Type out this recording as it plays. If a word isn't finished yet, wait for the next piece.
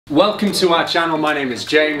Welcome to our channel. My name is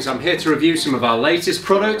James. I'm here to review some of our latest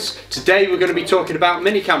products. Today we're going to be talking about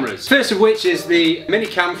mini cameras. First of which is the mini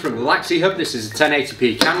cam from laxihub. This is a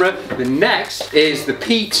 1080p camera. The next is the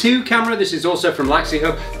P2 camera. This is also from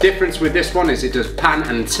laxihub. Difference with this one is it does pan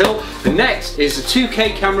and tilt. The next is a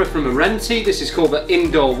 2K camera from arenti. This is called the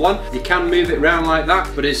indoor one. You can move it around like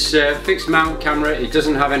that, but it's a fixed mount camera. It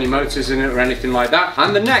doesn't have any motors in it or anything like that.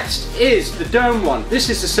 And the next is the dome one. This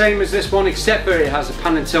is the same as this one, except for it has a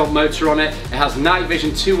pan and tilt motor on it. It has night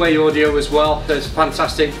vision two-way audio as well, so it's a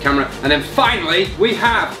fantastic camera. And then finally we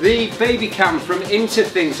have the baby cam from Into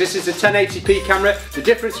Things. This is a 1080p camera. The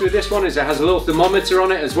difference with this one is it has a little thermometer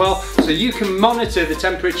on it as well, so you can monitor the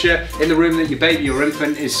temperature in the room that your baby or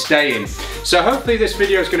infant is staying. So hopefully this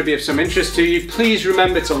video is going to be of some interest to you. Please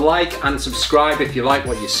remember to like and subscribe if you like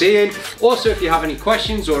what you're seeing. Also, if you have any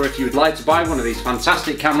questions or if you would like to buy one of these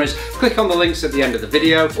fantastic cameras, click on the links at the end of the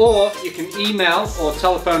video, or you can email or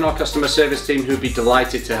telephone our customer service team, who'd be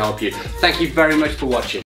delighted to help you. Thank you very much for watching.